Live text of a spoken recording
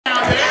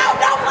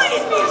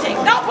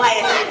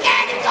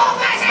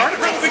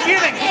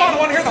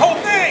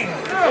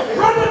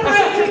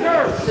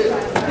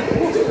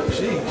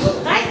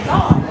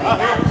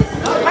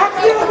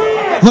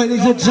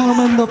Ladies and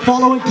gentlemen, the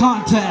following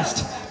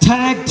contest,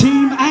 tag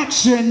team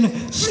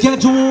action,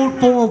 scheduled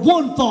for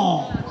one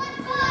fall.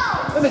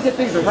 Let me get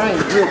these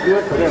arranged real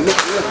good for them.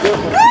 Look real good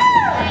for them.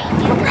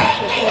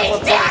 He's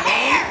down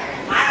here!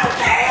 I don't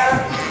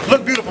care!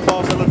 Look beautiful,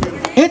 boss. They look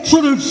beautiful.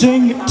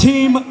 Introducing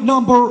team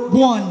number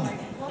 1.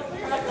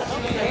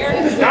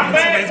 Not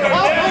bad!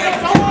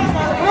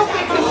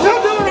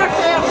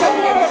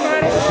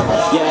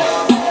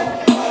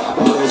 Yeah,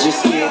 we're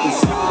just getting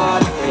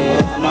started.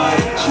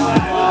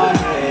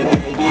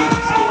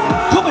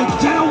 Coming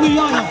down the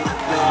aisle,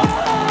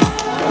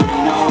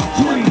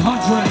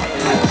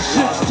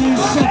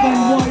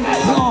 367 white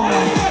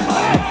claws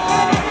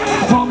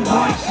from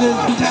Boiz's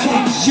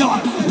Denim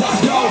shot. Let's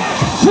go.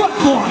 Frat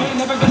boy,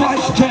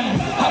 Price King,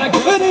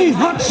 Eddie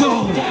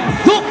Huncho,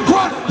 the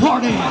Frat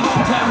Party.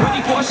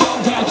 Ready for a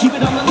showdown, keep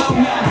it on the low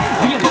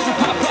now. We about to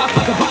pop off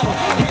like a bottle.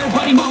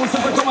 Everybody knows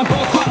that we're going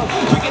full throttle.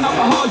 Drinking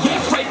alcohol,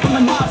 yeah, straight from the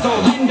nozzle.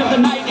 End of the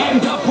night,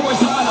 end up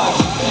horizontal.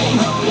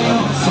 They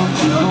want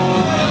something more.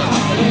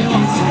 They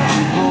want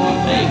something more.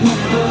 They've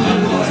never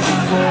heard us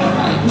before.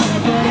 They've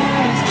never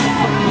heard us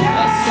before.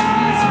 That's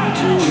something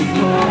to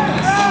ignore.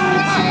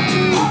 That's something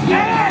to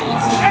ignore.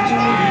 It's time to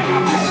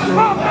redo the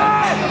score.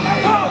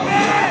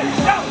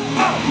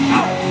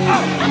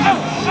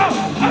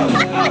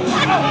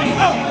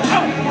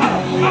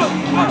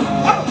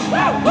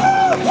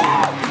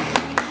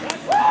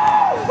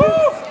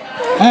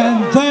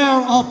 And their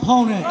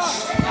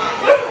opponents.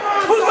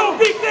 Who's gonna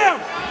beat them?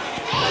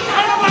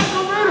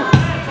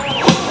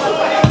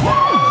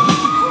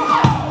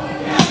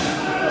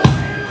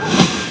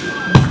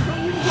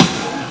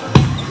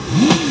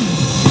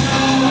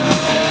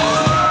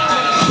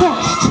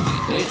 First,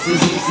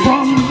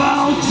 from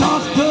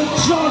Valdosta,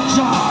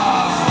 Georgia,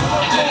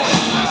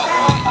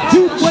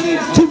 he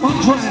weighs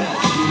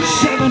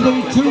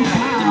 272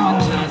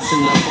 pounds.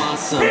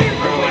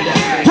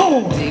 Oh,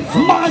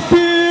 my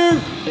beer,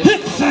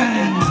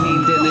 Hickson.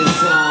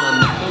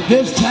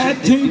 His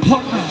tag team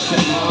partner,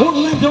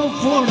 Orlando,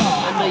 Florida.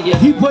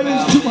 He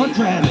weighs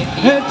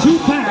 202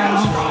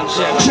 pounds.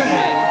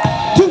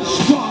 Chad, too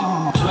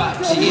strong.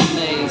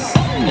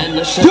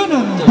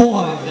 Denim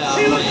Boiz.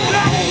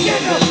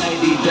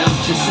 Lady,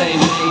 don't you say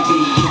maybe,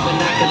 even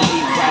I can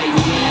leave right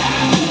now.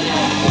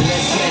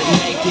 Let's get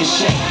naked,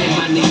 shaking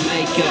money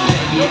maker,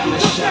 baby, I'ma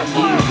show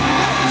you.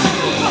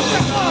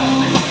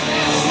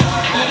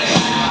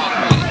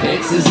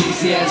 It's as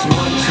easy as 1, 2,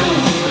 3.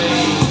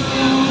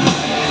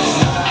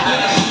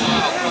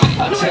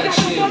 I'll touch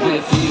you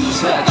if you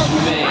touch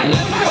me. Let me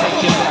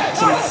take you back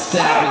to my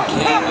stabbing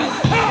cabin.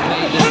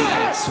 Made the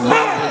next one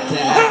with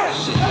that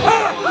shit.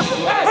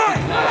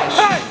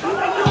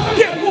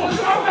 Get one!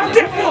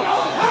 Get one!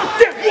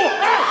 Get one!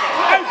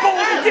 Hey,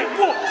 boy, get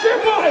one! Get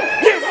one!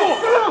 Get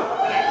one!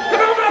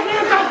 Come on,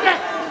 hands out there!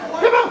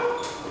 Come on!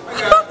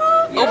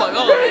 Oh my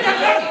god.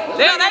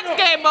 They're on X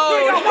game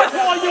mode. You got watch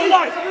all your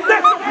life.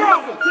 That's the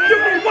problem. You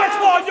need watch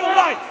all your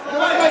life.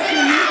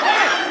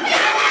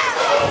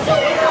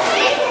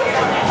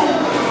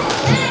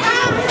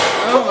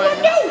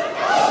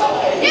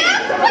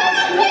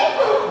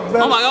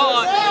 Oh my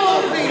god.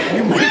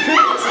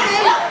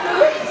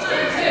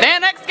 They're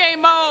in X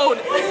game mode.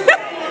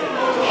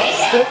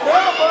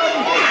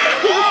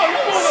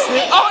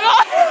 Oh my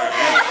god.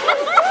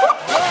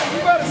 You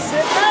better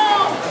sit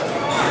down.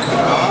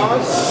 Oh,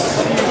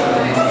 shit.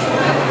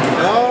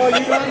 Oh,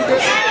 you done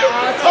good. I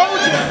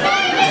told you.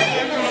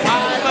 I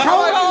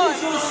told you you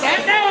should have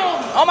sat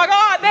down. Oh my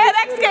god, they're in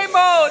X game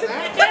mode.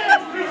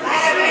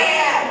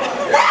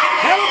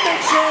 Hell,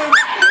 big Sean.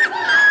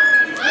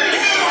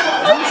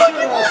 You should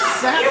have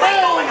sat down.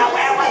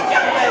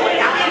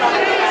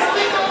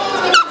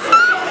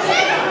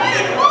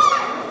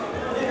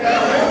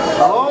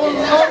 Oh,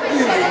 Lord,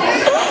 you.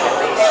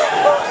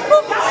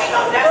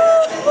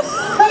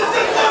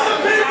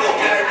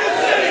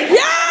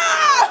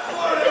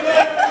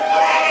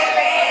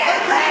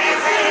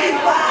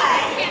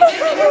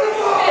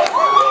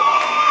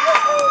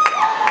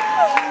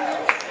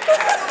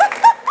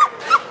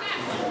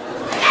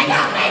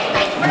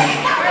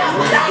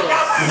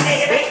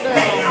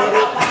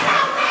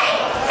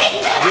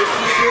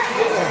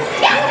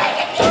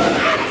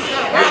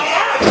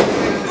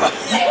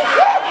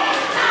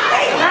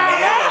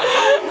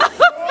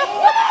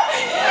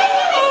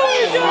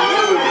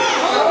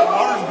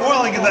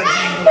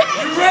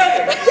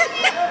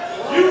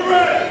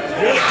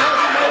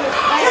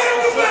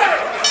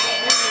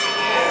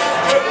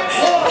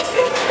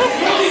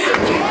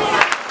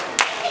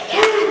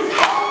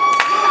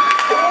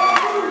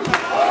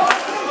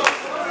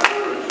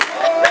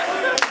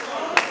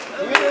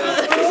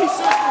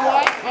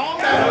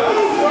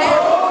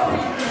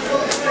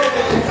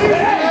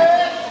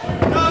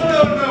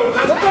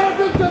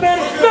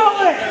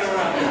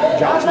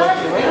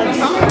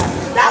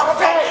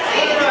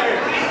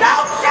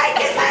 Don't shake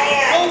his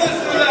hand! Don't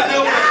listen to that!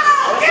 No!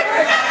 Get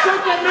rid of him!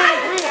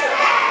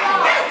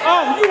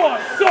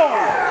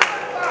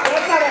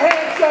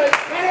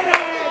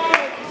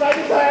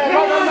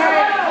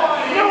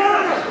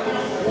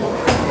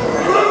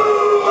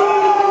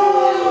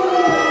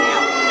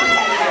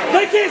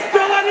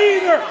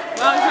 here.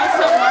 Well, he's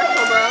so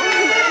Marshall, bro.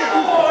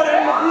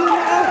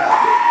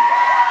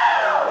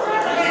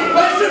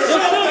 Let's just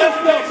show this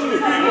stuff to you.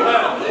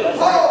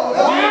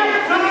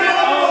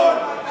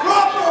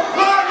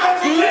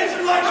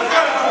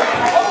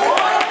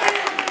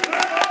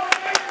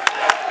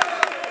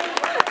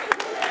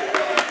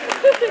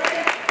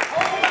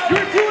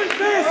 You're too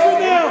advanced for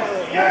them.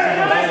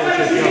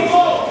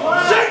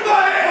 Shake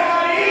my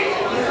hand!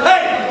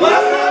 Hey,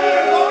 let's not be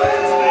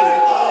opponents.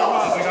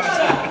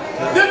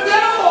 The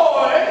Denim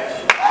Boiz!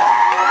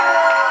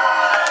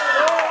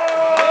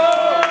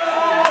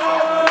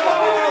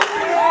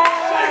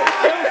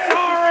 I'm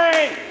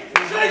sorry.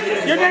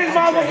 Your name's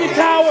might as well be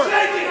Tower.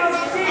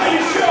 Are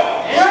you sure?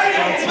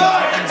 Shake my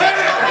hand!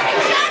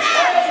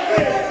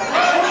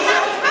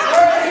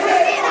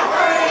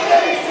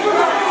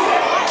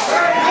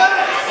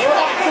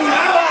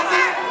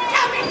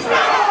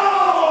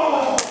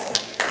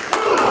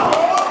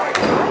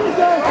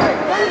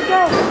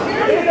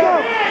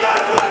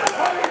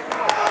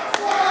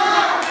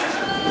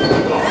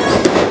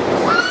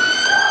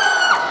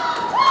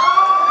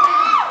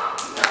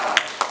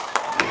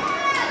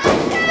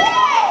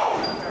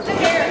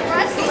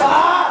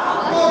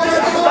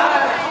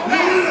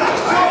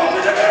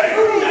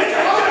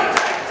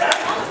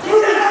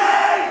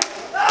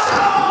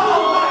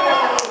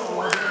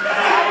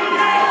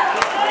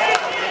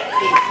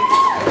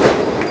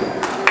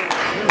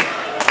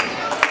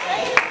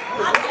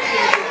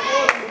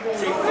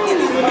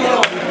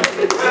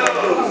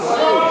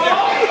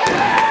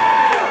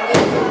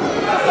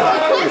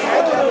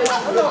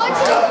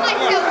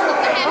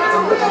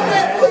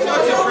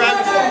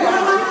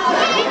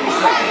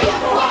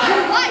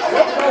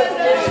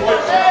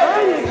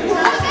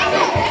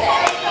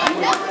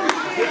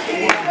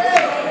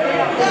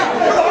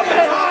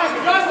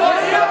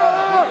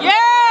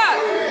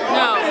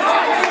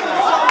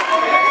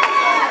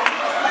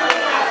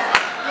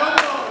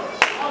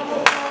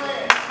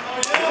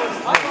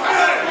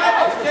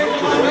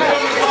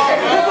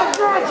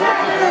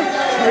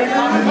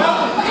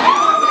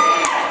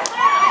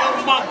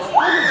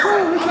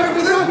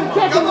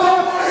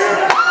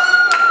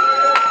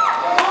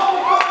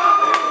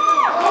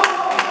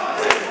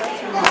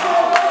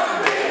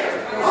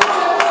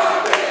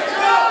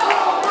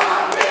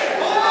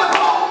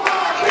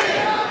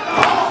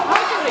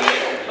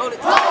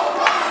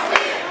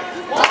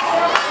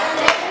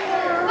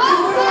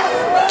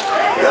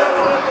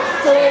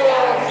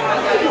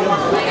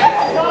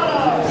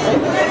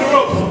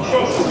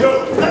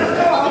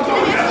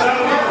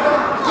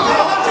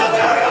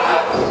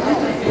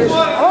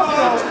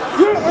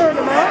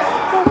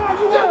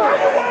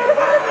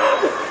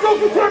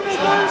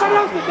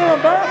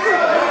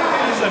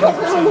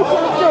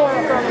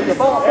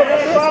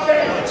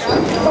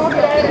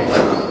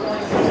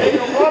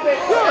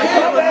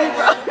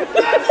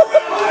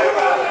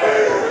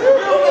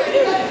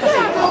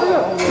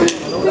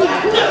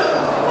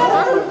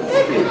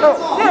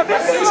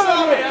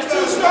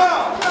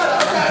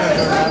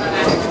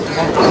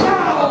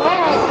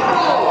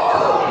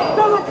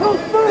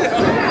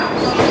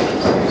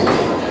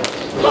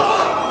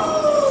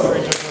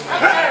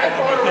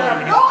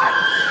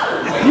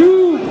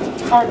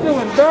 Are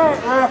doing bad,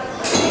 ref.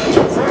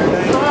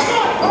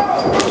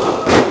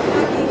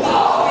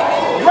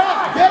 Ref,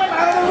 get him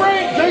out of the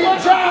ring. Do your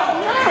job.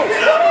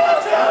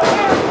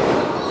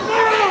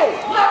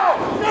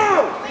 No.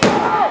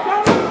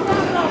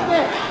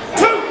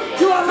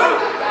 Two on one.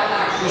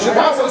 You should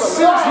have some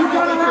sense. You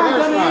got it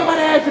around.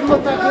 Anybody asked you to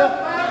look back here?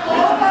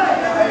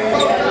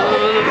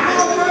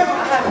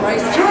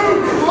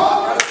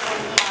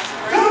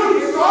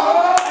 I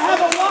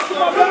have a lock in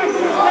my back to the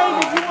stage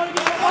if you want to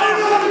get the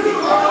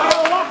lock.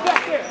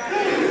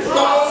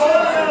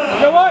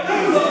 You know what?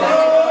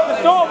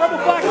 Let's go. Rebel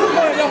flag is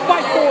playing. They'll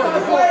fight for it.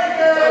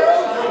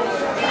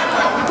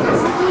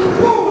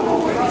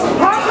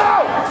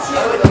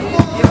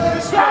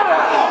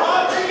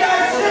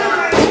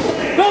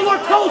 Those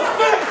are close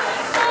fists.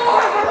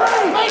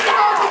 Make the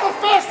odds with a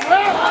fist,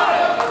 man.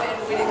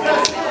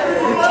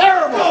 You're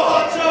terrible.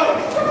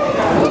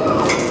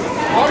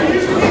 Are you?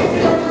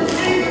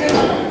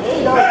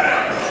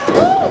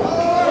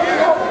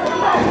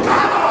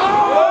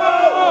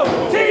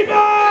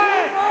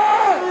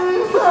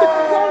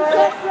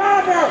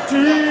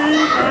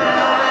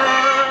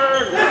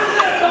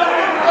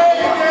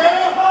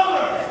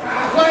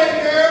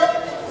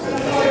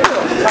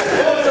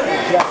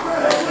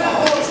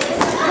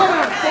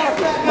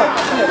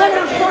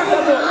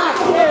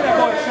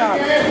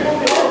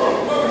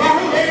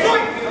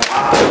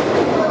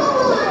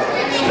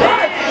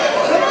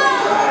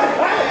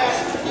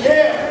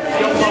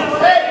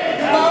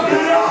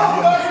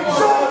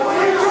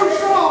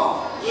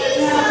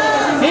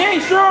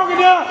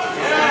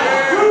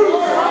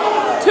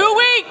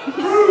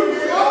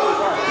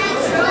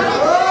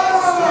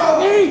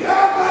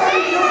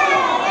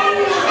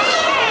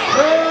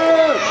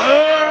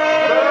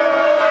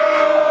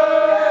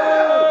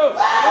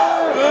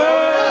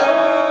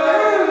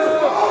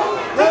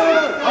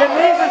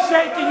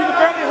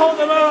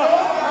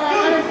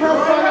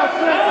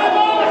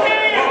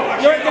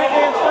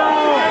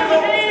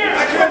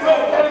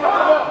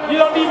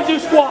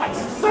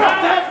 squats. Look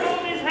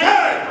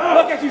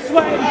at you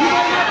sweating.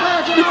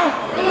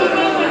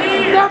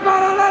 You're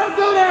gonna let him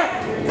do that.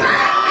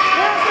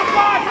 Where's the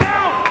fight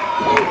now?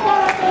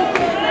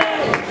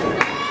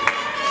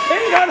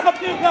 He's gonna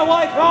puke the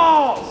white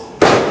balls.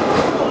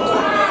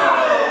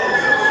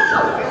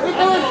 He's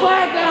doing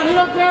flag down. He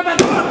don't care about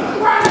the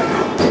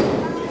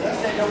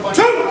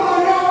two.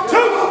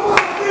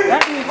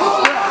 That means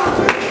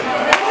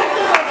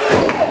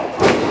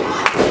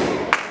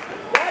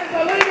that is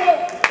illegal.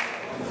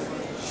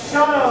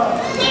 Shut up.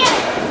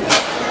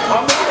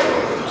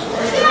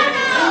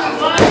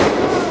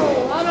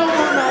 I don't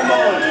want no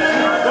more.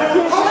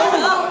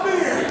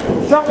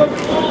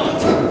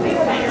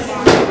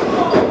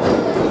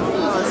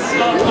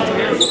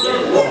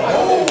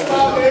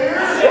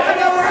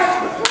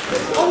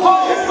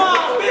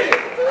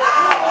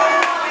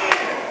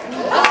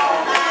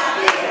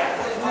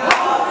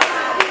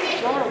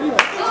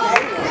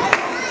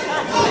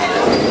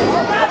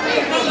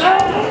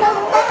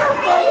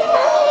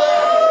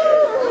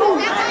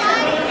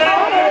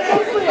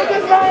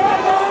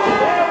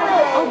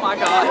 Oh my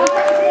God.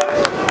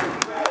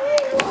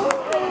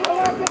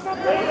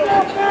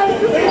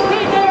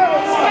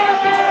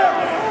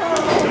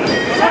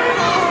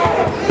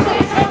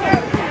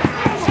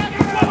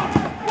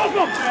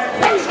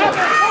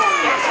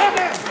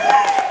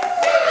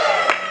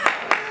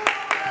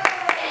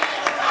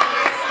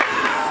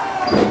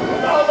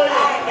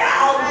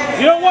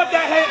 You don't want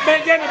that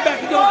bandana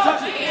back. You don't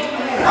touch it.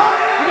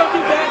 You don't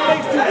do bad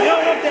things to it. You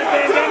don't want that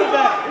bandana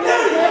back.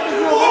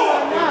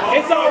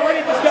 It's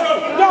already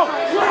disgusting. No,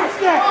 trash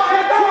that.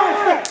 Trash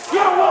that. You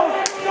don't want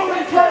it. Don't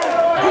be trash.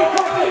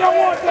 You don't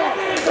want that.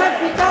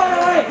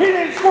 He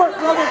didn't squirt,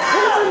 brother. He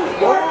didn't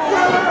squirt,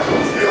 brother.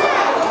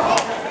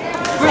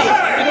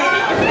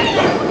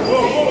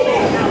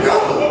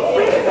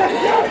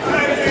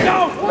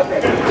 No.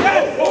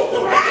 Yes.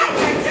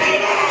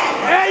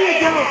 There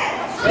you go.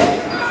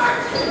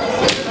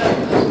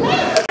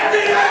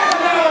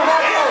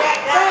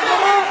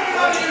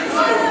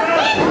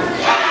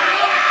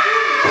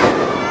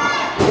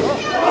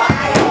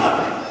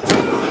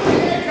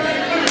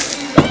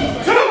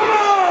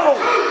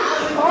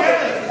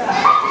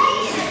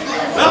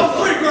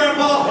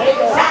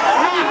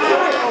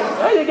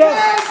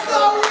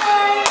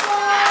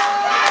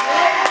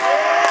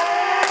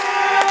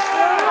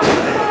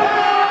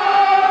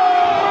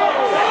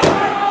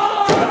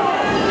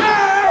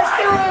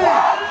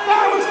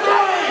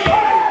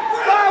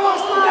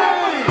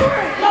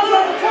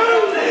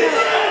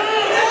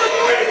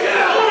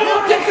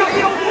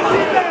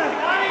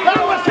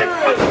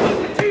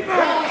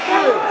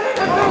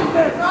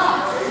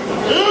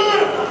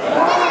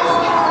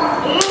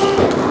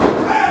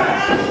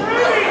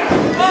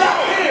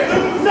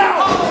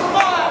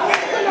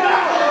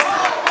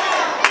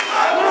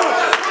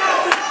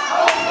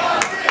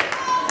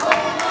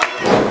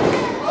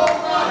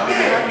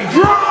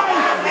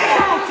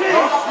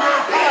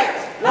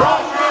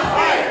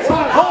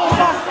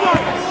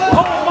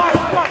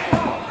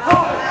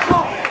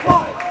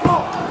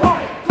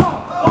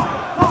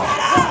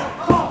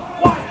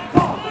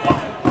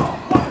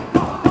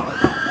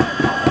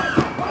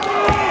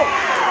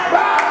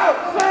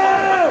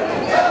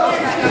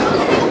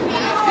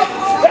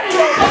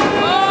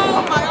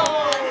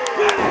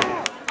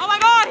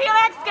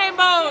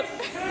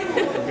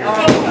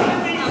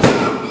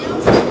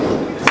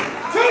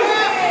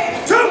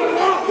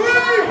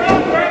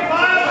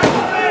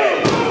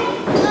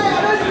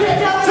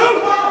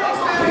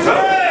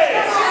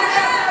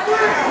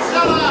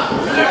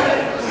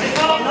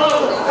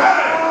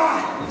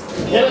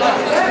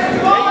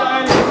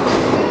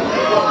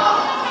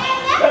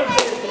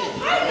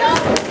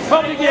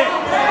 Come again.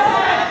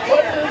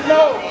 What is his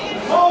nose?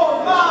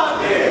 Oh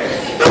my dear.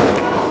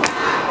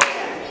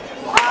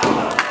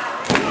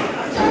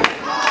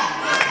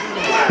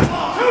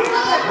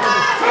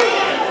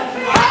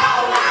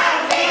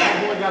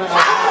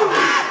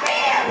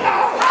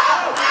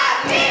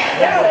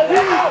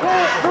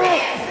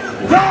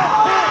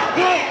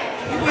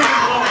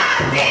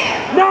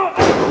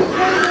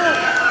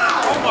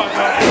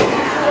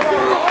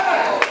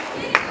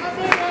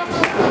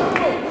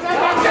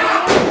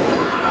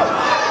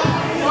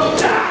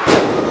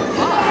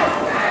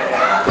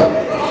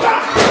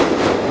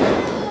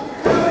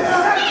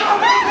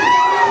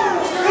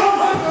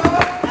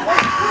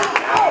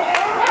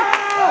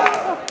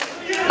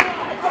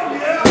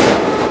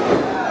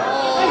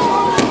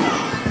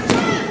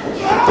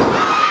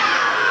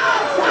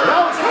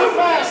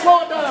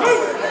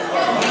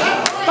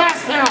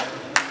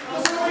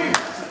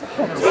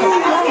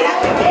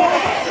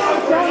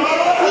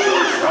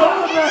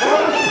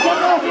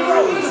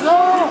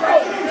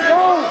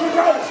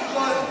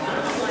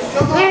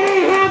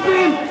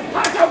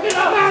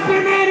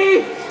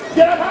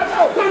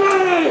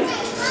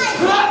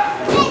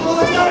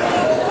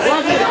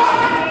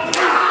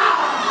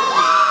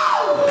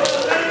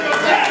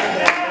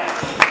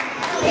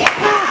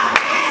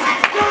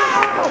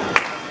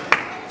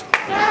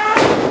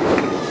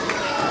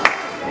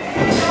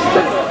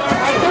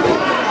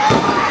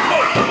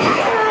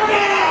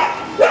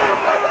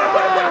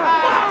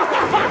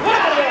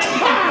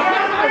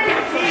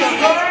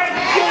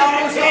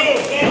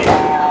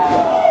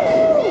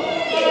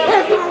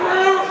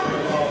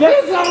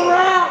 over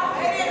out.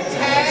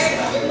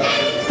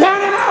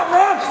 Count it out,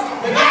 refs.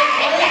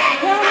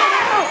 Count it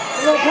out.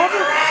 A little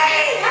cover.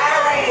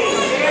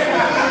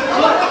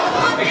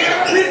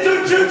 These two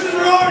chooches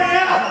are already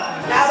out.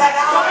 Now they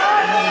go.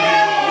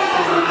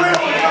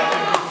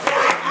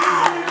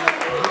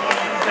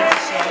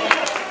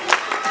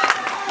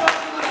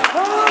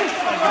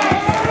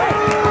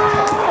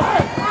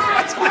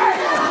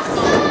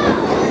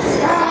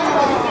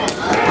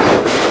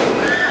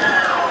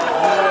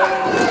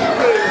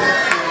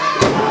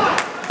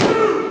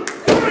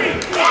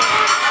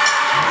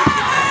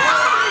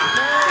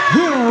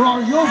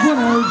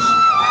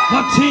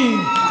 The team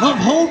of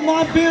Hold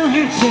My Beer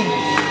Hansen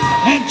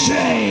and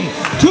Jay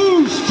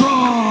Too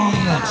Strong.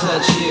 I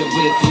touch it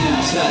with you,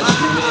 touch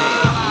me.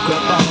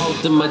 Grab a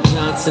hold of my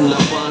Johnson, I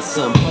want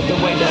some. Put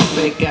away that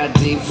fake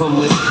ID from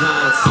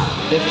Wisconsin.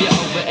 If you're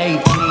over 18,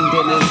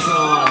 then it's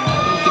on. I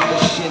don't give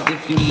a shit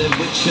if you live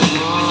with your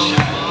mom.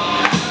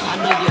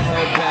 I know you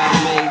heard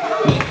about me.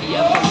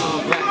 Mickey up on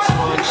racks,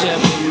 launch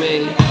with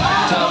me.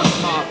 Toe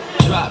talk,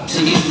 drop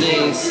to your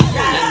knees,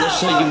 and I'll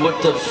show you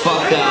what the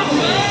fuck I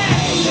mean.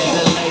 Hey,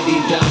 little lady,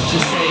 don't you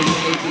say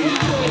maybe,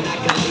 and I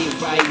can leave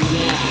right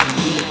now.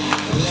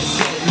 Let's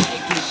get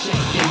naked,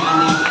 shake your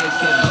money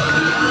maker,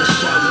 baby, I'ma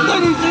show you.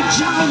 Ladies and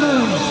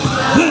gentlemen,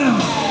 them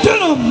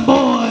Denim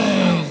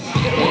Boys.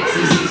 It's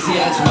as easy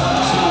as 1, 2,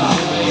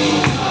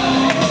 3.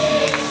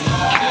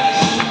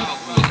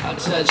 I'll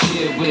touch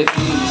you if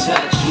you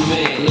touch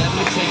me. Let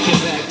me take you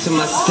back to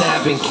my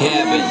stabbing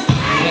cabin.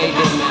 Pay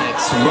the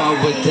max, roll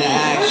with the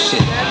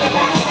action.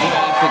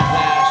 Pornographic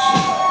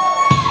passion,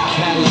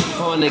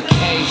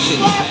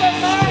 Californication,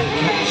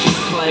 Cassius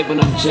Clay when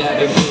I'm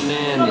jabbing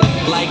banana.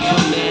 Like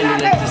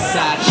commanding at the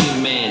Saatchi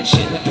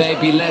mansion.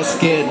 Baby, let's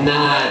get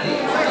naughty.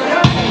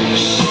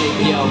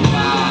 Shake your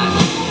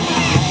body.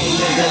 Hey,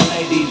 little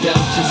lady,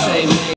 don't you say me.